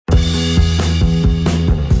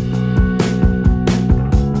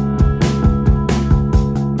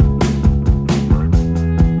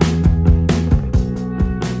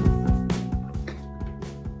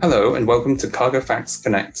and welcome to Cargo Facts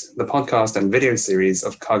Connect, the podcast and video series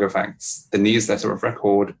of Cargo Facts, the newsletter of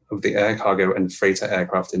record of the air cargo and freighter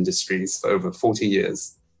aircraft industries for over 40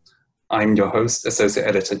 years. I'm your host, Associate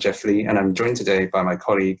Editor Jeff Lee, and I'm joined today by my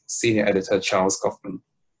colleague, Senior Editor Charles Kaufman.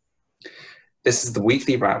 This is the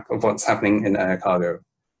weekly wrap of what's happening in air cargo.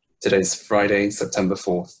 Today's Friday, September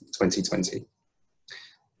 4th, 2020.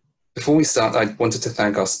 Before we start, I wanted to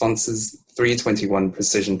thank our sponsors, 321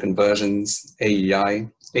 Precision Conversions, AEI,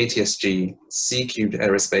 ATSG, C-Cubed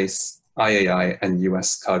Aerospace, IAI, and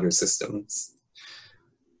US Cargo Systems.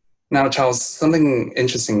 Now, Charles, something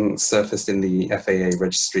interesting surfaced in the FAA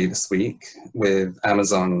registry this week, with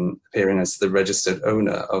Amazon appearing as the registered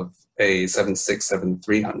owner of a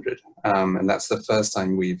 767-300, and that's the first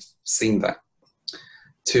time we've seen that.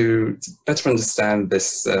 To better understand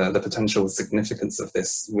this, the potential significance of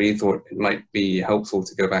this, we thought it might be helpful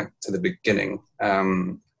to go back to the beginning.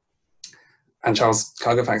 And Charles,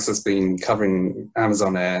 Cargo Facts has been covering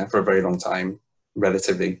Amazon Air for a very long time,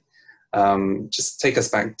 relatively. Just take us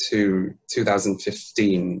back to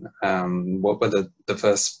 2015. What were the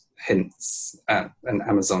first hints at an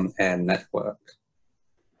Amazon Air network?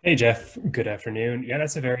 Hey, Jeff. Good afternoon. Yeah,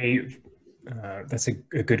 that's a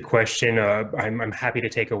good question. I'm happy to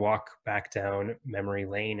take a walk back down memory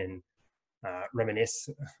lane and reminisce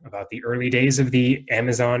about the early days of the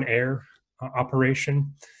Amazon Air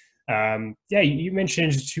operation. Yeah, you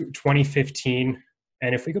mentioned 2015,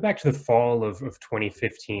 and if we go back to the fall of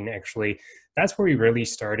 2015, actually, that's where we really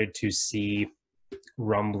started to see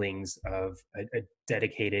rumblings of a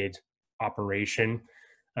dedicated operation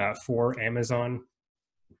for Amazon.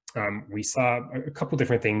 We saw a couple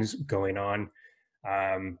different things going on.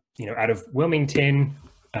 Out of Wilmington,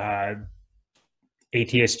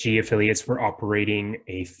 ATSG affiliates were operating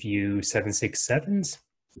a few 767s,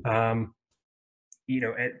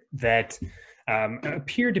 that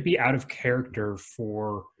appeared to be out of character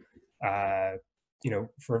for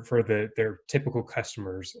their typical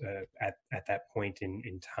customers at that point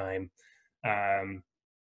in time.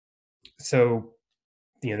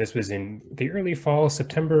 This was in the early fall,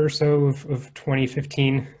 September or so of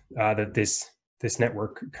 2015, that this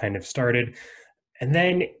network kind of started. And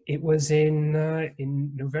then it was in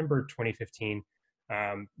November 2015,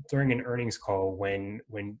 during an earnings call when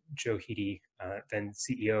Joe Hete, then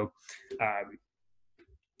CEO,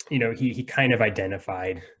 he kind of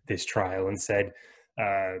identified this trial and said,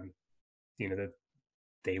 that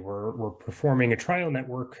they were performing a trial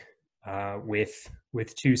network with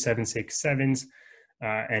two 767s.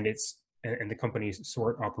 And the company's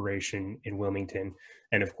sort operation in Wilmington,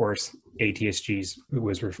 and of course ATSG's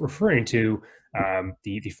was referring to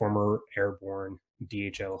the former airborne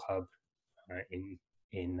DHL hub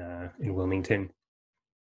in Wilmington.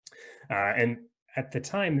 And at the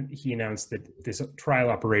time, he announced that this trial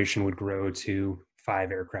operation would grow to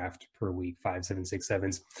 5 aircraft per week, 5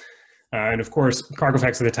 767s. And of course, Cargo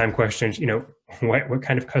Facts at the time questioned, what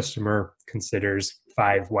kind of customer considers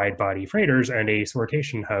 5 wide-body freighters and a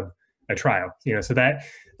sortation hub a trial? So that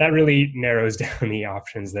really narrows down the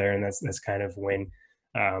options there, and that's kind of when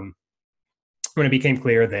it became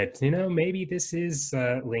clear that maybe this is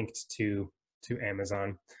linked to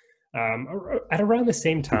Amazon. At around the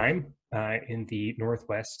same time, in the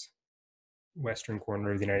western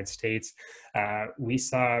corner of the United States, we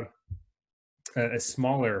saw a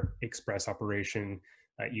smaller express operation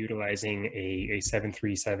utilizing a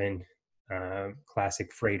 737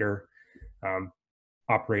 classic freighter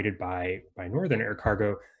operated by Northern Air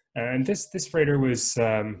Cargo. And this freighter was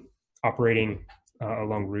operating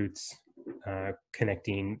along routes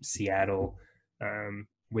connecting Seattle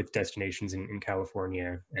with destinations in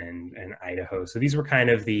California and Idaho. So these were kind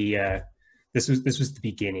of this was the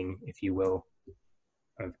beginning, if you will,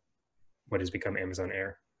 of what has become Amazon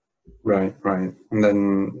Air. Right. And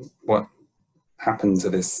then what happened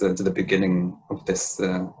to this to the beginning of this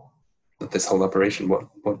whole operation? What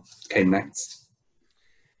came next?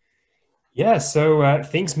 Yeah, so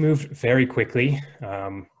things moved very quickly.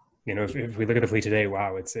 If we look at the fleet today,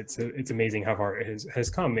 wow, it's amazing how far it has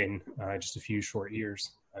come in just a few short years.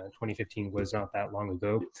 2015 was not that long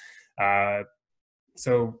ago.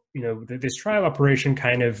 This trial operation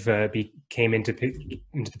kind of came into the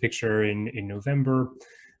picture in November.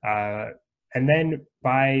 And then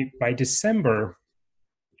by December,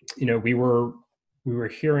 we were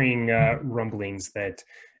hearing rumblings that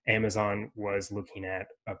Amazon was looking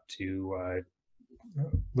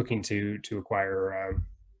to acquire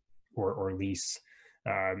or lease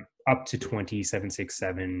up to 20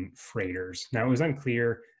 767 freighters. Now, it was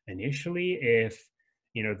unclear initially if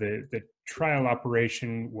the trial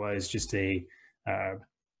operation was just a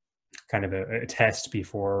kind of a test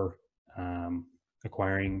before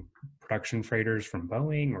acquiring production freighters from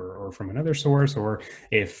Boeing or from another source, or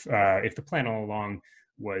if the plan all along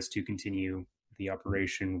was to continue the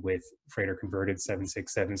operation with freighter converted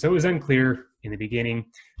 767. So it was unclear in the beginning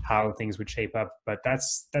how things would shape up, but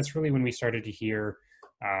that's really when we started to hear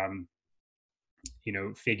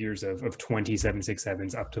figures of 20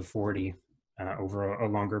 767s up to 40 over a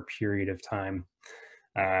longer period of time.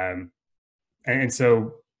 And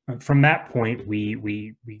so from that point,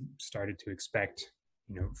 we started to expect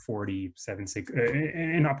 40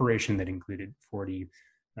 an operation that included 40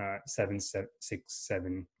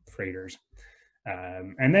 767 freighters.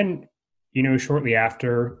 And then, shortly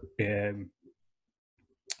after, a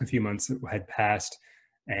few months had passed,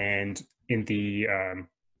 and in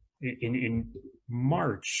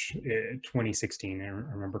March 2016, I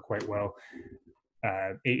remember quite well,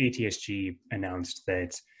 ATSG announced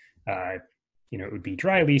that it would be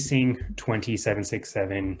dry leasing 20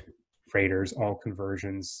 767 freighters, all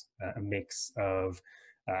conversions, a mix of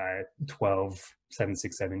 12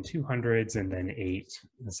 767-200s and then 8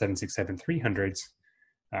 767-300s.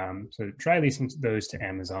 So dry leasing those to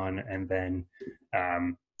Amazon, and then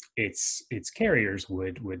its carriers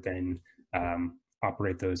would then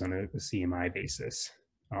operate those on a CMI basis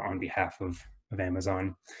on behalf of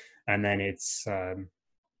Amazon, and then its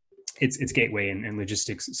gateway and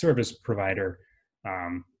logistics service provider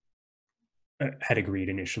had agreed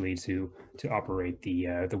initially to operate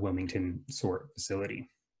the Wilmington sort facility.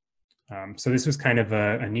 So this was kind of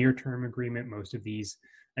a near-term agreement. Most of these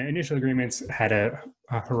initial agreements had a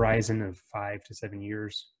horizon of 5 to 7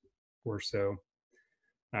 years or so,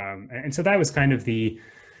 and so that was kind of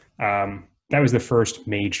that was the first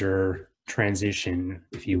major transition,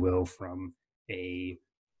 if you will, from a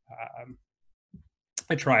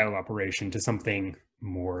trial operation to something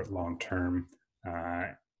more long-term.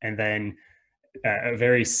 And then a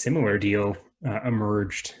very similar deal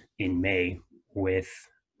emerged in May with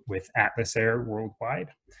Atlas Air Worldwide.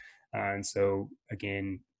 And so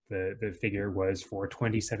again, the figure was for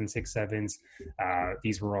 20 767s.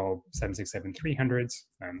 These were all 767-300s.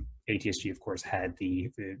 ATSG, of course, had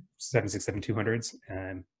the 767-200s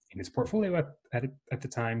in its portfolio at the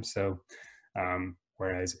time. So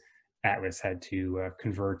whereas Atlas had to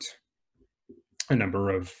convert a number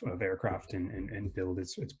of aircraft and build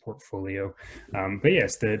its portfolio. But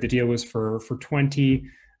yes, the deal was for 20,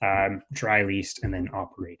 dry leased and then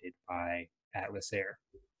operated by Atlas Air.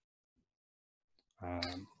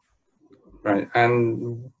 Right.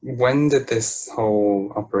 And when did this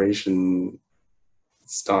whole operation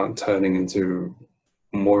start turning into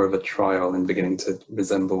more of a trial and beginning to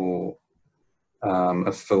resemble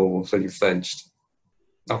a fully fledged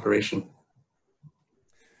operation?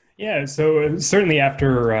 Yeah, so certainly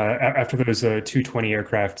after those 220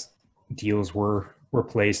 aircraft deals were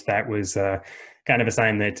placed, that was kind of a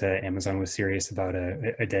sign that Amazon was serious about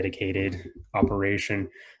a dedicated operation.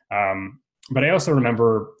 But I also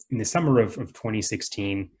remember in the summer of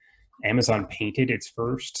 2016, Amazon painted its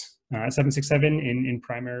first 767 in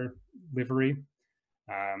Primera livery.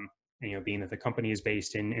 Being that the company is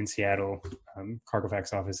based in Seattle,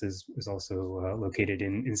 Cargofax office is also located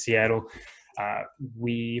in Seattle.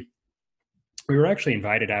 We were actually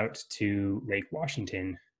invited out to Lake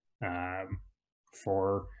Washington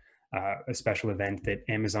for a special event that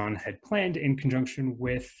Amazon had planned in conjunction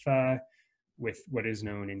with what is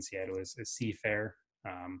known in Seattle as Seafair.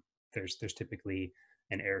 There's typically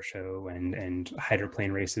an air show and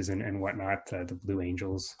hydroplane races and whatnot. The Blue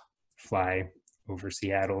Angels fly over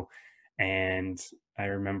Seattle, and I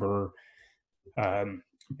remember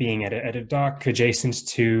being at a dock adjacent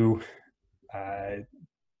to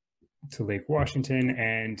Lake Washington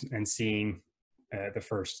and seeing the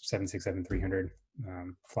first 767-300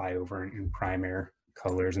 fly over in Primera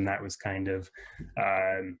colors, and that was kind of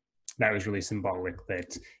that was really symbolic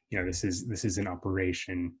that this is an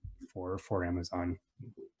operation for Amazon.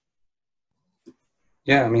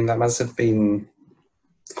 Yeah, I mean that must have been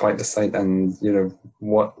quite the sight, and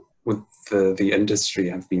what would the industry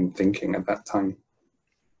have been thinking at that time?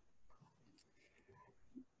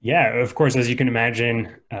 Yeah, of course, as you can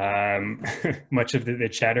imagine, much of the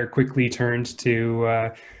chatter quickly turned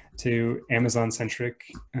to Amazon-centric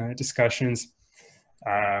discussions.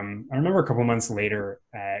 I remember a couple months later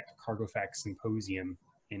at Cargofax Symposium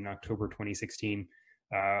in October 2016,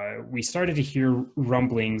 we started to hear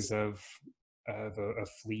rumblings of a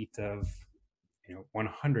fleet of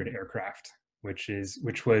 100 aircraft, which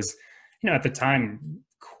was at the time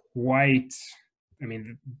quite. I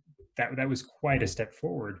mean, that was quite a step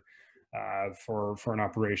forward for an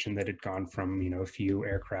operation that had gone from a few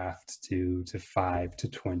aircraft to 5 to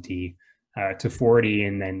 20 to 40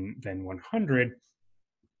 and then 100.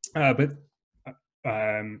 But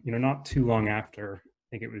not too long after, I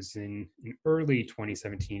think it was in early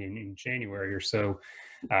 2017, in January or so,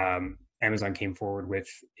 Amazon came forward with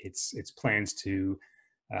its plans to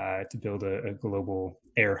build a global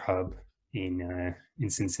air hub in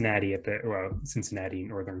Cincinnati Cincinnati,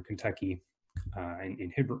 northern Kentucky,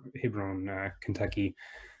 in Hebron, Kentucky,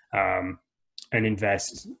 and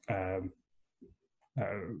invest an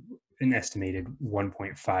estimated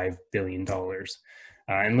 $1.5 billion.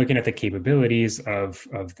 And looking at the capabilities of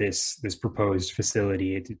this proposed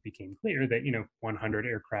facility, it became clear that 100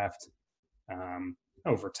 aircraft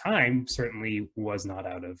over time certainly was not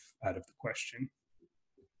out of the question.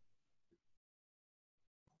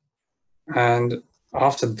 And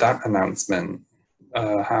after that announcement,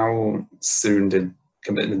 how soon did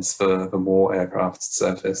commitments for more aircraft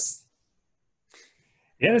surface?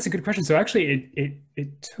 Yeah, that's a good question. So actually,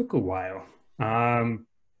 it took a while.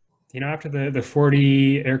 After the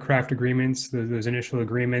 40 aircraft agreements, those initial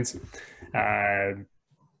agreements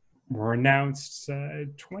were announced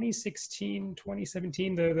 2016,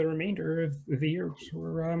 2017. The remainder of the year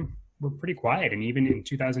were pretty quiet, and even in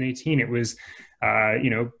 2018, it was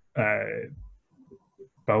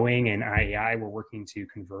Boeing and IAI were working to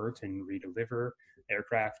convert and redeliver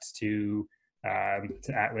aircraft to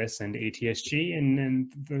Atlas and ATSG,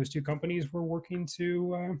 and those two companies were working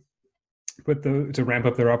to ramp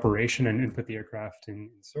up their operation and put the aircraft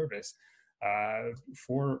in service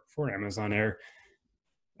for Amazon Air.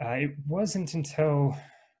 It wasn't until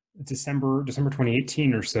December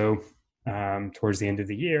 2018 or so, towards the end of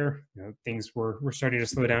the year, things were starting to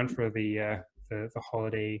slow down for the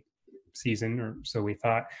holiday season, or so we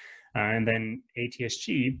thought. And then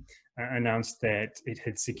ATSG announced that it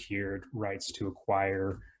had secured rights to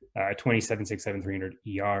acquire 20 767-300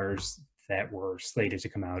 ERs that were slated to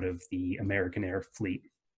come out of the American Air fleet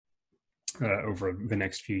over the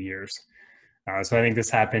next few years. So I think this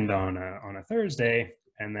happened on a Thursday,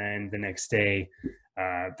 and then the next day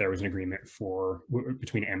there was an agreement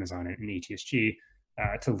between Amazon and ATSG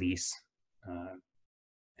to lease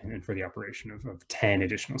and for the operation of 10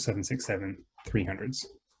 additional 767-300s.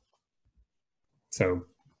 So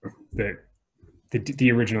the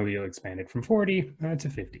original deal expanded from 40 to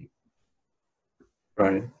 50.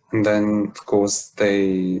 Right. And then, of course,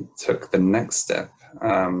 they took the next step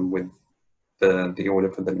with the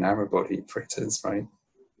order for the narrow-body freighters, right?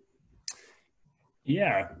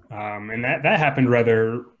 Yeah, and that happened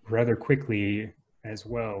rather quickly as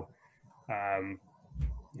well.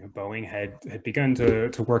 Boeing had begun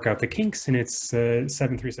to work out the kinks in its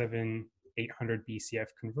 737-800 BCF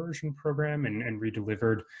conversion program and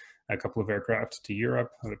redelivered a couple of aircraft to Europe.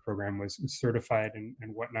 The program was certified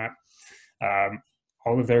and whatnot.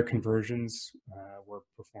 All of their conversions were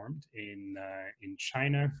performed in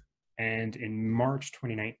China, and in March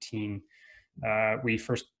 2019, we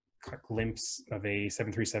first caught a glimpse of a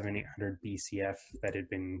 737-800 BCF that had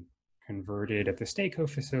been converted at the Steico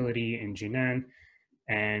facility in Jinan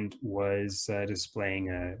and was displaying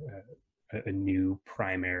a new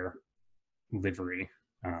Primair livery,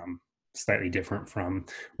 slightly different from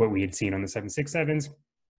what we had seen on the 767s.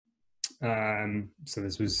 So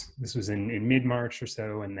this was in mid-March or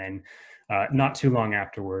so, and then not too long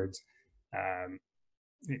afterwards,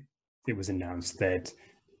 it was announced that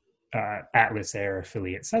Atlas Air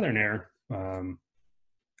affiliate Southern Air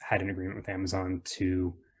had an agreement with Amazon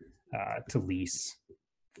to lease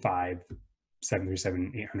 5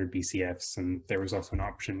 737-800 BCFs, and there was also an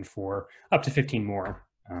option for up to 15 more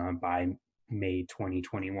by May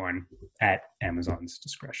 2021 at Amazon's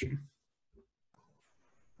discretion.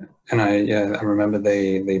 And I remember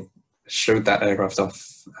they showed that aircraft off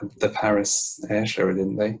at the Paris Air Show,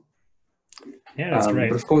 didn't they? Yeah, that's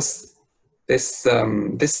right. But of course, this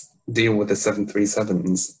deal with the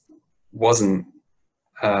 737s wasn't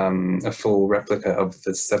a full replica of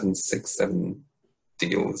the 767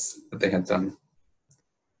 deals that they had done.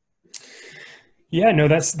 Yeah, no,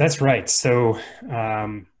 that's right. So,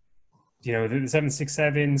 the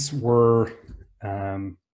 767s were,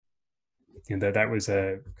 that was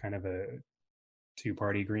a kind of a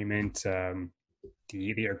two-party agreement. The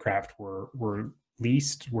aircraft were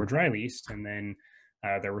dry leased, and then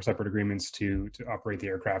there were separate agreements to operate the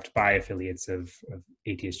aircraft by affiliates of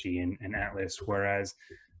ATSG and Atlas, whereas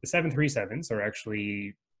the 737s are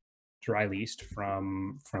actually dry leased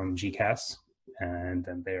from GECAS, and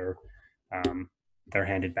then they're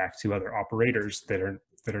handed back to other operators that are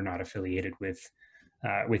not affiliated with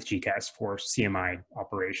GECAS for CMI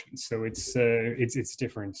operations. So it's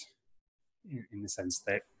different in the sense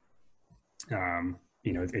that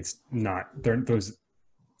it's not those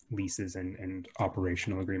leases and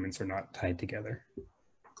operational agreements are not tied together.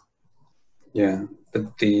 Yeah,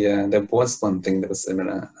 but there was one thing that was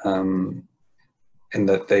similar, in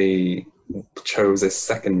that they chose a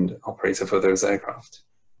second operator for those aircraft.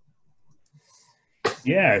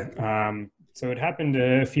 Yeah, so it happened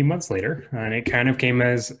a few months later, and it kind of came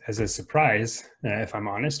as a surprise, if I'm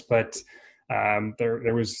honest. But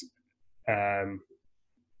there was an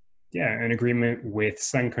agreement with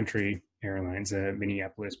Sun Country Airlines, a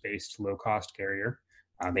Minneapolis-based low-cost carrier.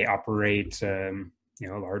 They operate a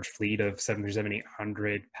large fleet of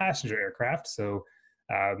 737-800 passenger aircraft. So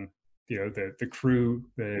the crew,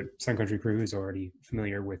 the Sun Country crew, is already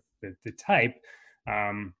familiar with the type.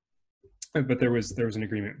 But there was an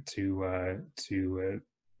agreement to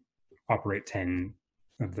operate 10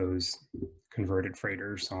 of those converted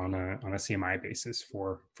freighters on a CMI basis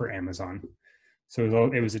for Amazon.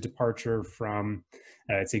 So it was a departure from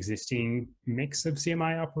its existing mix of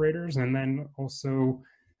CMI operators, and then also,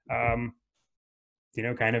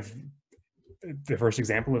 kind of the first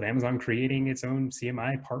example of Amazon creating its own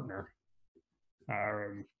CMI partner,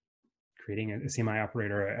 creating a CMI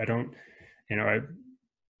operator.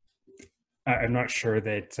 I'm not sure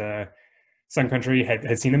that Sun Country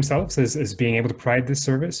had seen themselves as being able to provide this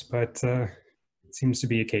service, but it seems to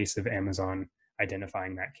be a case of Amazon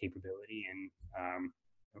identifying that capability, and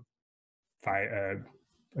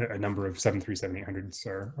a number of 737-800s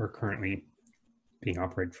are currently being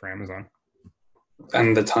operated for Amazon.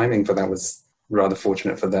 And the timing for that was rather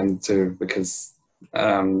fortunate for them too, because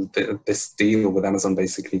this deal with Amazon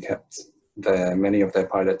basically kept many of their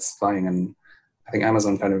pilots flying, and I think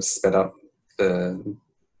Amazon kind of sped up the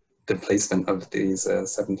placement of these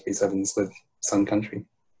 737s with Sun Country.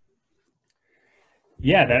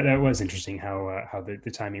 Yeah, that was interesting how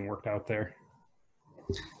the timing worked out there.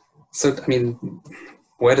 So, I mean,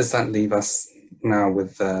 where does that leave us now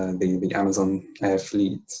with the Amazon Air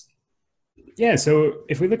fleet? Yeah, so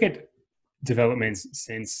if we look at developments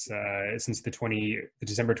since the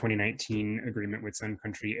December 2019 agreement with Sun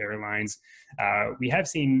Country Airlines, we have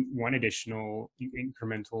seen one additional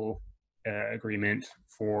incremental agreement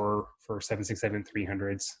for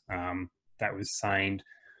 767-300s that was signed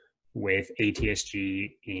with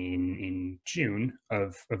ATSG in June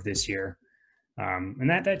of this year, and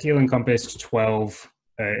that deal encompassed 12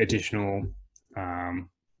 additional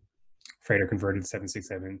freighter converted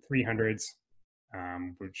 767-300s,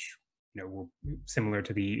 which will, similar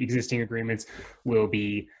to the existing agreements, will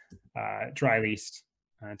be dry leased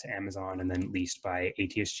to Amazon and then leased by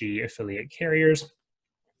ATSG affiliate carriers.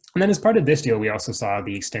 And then as part of this deal, we also saw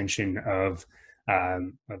the extension of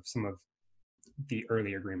some of the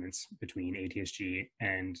early agreements between ATSG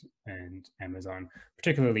and Amazon,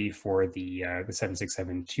 particularly for the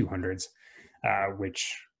 767-200s,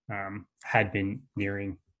 which had been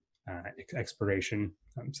nearing expiration.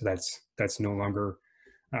 So that's no longer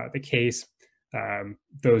the case.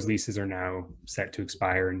 Those leases are now set to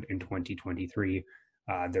expire in 2023.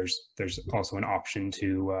 There's also an option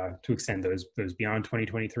to extend those beyond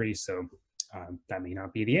 2023. So that may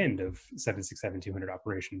not be the end of 767-200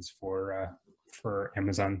 operations for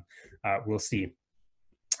Amazon. We'll see.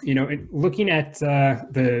 Looking at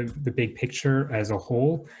the big picture as a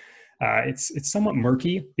whole, it's somewhat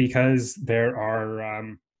murky because there are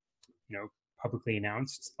publicly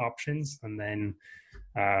announced options and then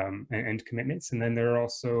and commitments, and then there are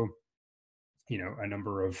also a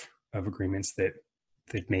number of agreements that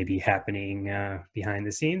may be happening behind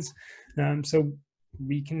the scenes. So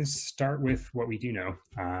we can start with what we do know.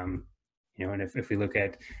 And if we look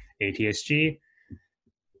at ATSG,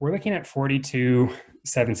 we're looking at 42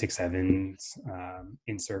 767s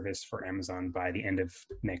in service for Amazon by the end of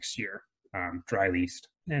next year, dry leased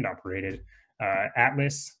and operated.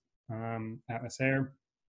 Atlas Air,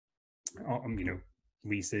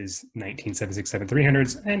 leases 19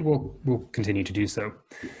 767-300s, and will continue to do so.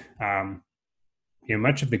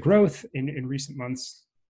 Much of the growth in recent months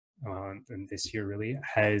and this year really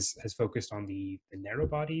has focused on the narrow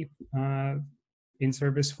body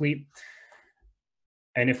in-service fleet.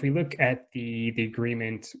 And if we look at the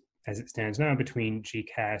agreement as it stands now between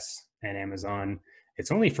GECAS and Amazon,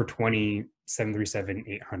 it's only for 20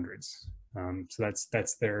 737-800s. So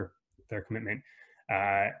that's their commitment.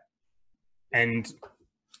 And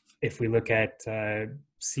if we look at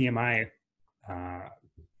CMI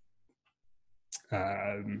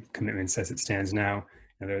commitments as it stands now,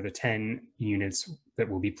 there are the 10 units that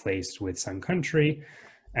will be placed with Sun Country,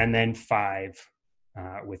 and then 5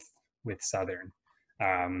 with Southern.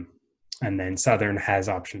 And then Southern has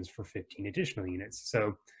options for 15 additional units.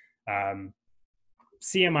 So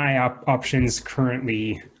CMI options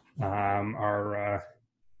currently are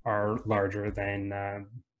are larger than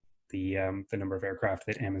the number of aircraft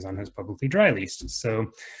that Amazon has publicly dry leased.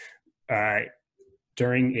 So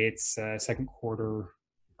during its second quarter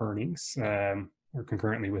earnings, or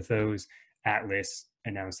concurrently with those, Atlas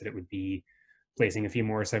announced that it would be placing a few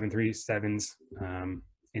more 737s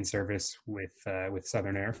in service with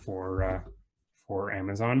Southern Air for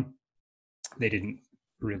Amazon. They didn't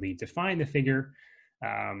really define the figure,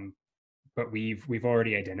 but we've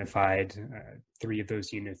already identified 3 of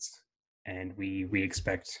those units, and we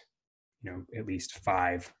expect at least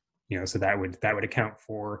 5. So that would account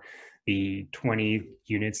for the 20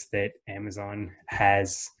 units that Amazon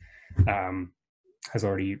has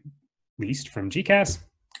already leased from GECAS,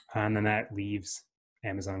 and then that leaves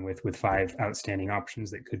Amazon with 5 outstanding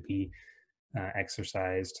options that could be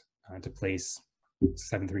exercised to place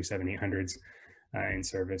 737-800s in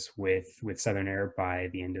service with Southern Air by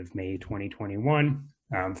the end of May 2021.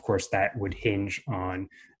 Of course, that would hinge on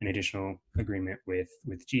an additional agreement with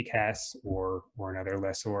GECAS or another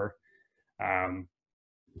lessor. And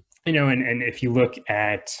if you look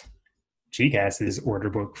at GECAS's order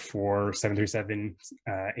book for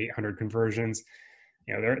 737-800 conversions,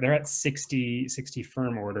 they're at 60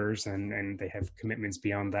 firm orders, and they have commitments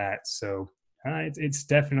beyond that. So it's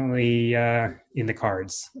definitely in the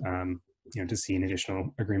cards, to see an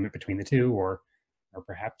additional agreement between the two, or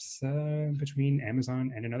perhaps between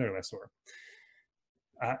Amazon and another lessor.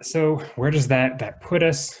 So where does that put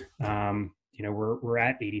us? We're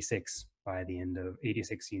at 86 by the end of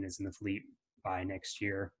 86 units in the fleet by next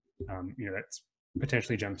year. That's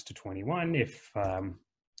potentially jumps to 21 if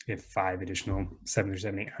 5 additional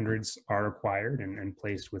 737-800s are acquired and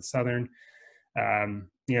placed with Southern. So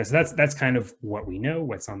that's kind of what we know,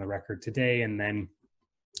 what's on the record today. And then,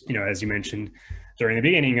 as you mentioned during the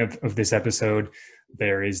beginning of this episode,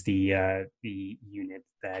 there is the unit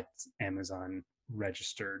that Amazon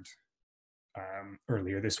registered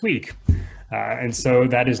earlier this week, and so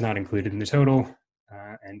that is not included in the total.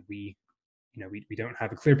 And we don't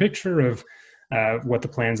have a clear picture of what the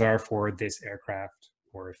plans are for this aircraft,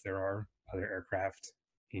 or if there are other aircraft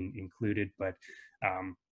included. But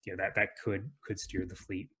that could steer the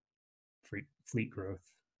fleet growth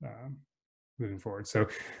moving forward. So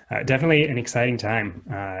definitely an exciting time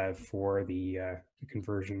for the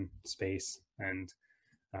conversion space, and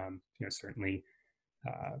certainly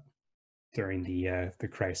during the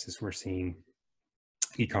crisis, we're seeing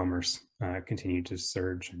e-commerce continue to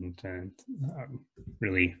surge and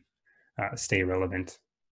really stay relevant.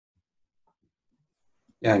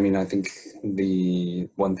 Yeah, I think the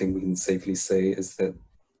one thing we can safely say is that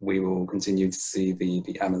we will continue to see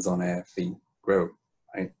the Amazon Air fleet grow,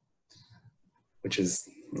 right? Which is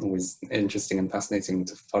always interesting and fascinating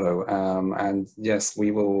to follow. And yes,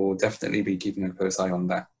 we will definitely be keeping a close eye on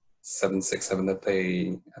that 767 that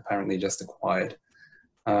they apparently just acquired.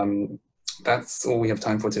 That's all we have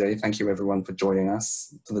time for today. Thank you everyone for joining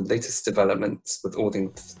us. For the latest developments with all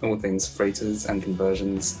things freighters and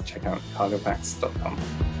conversions, check out cargofacts.com.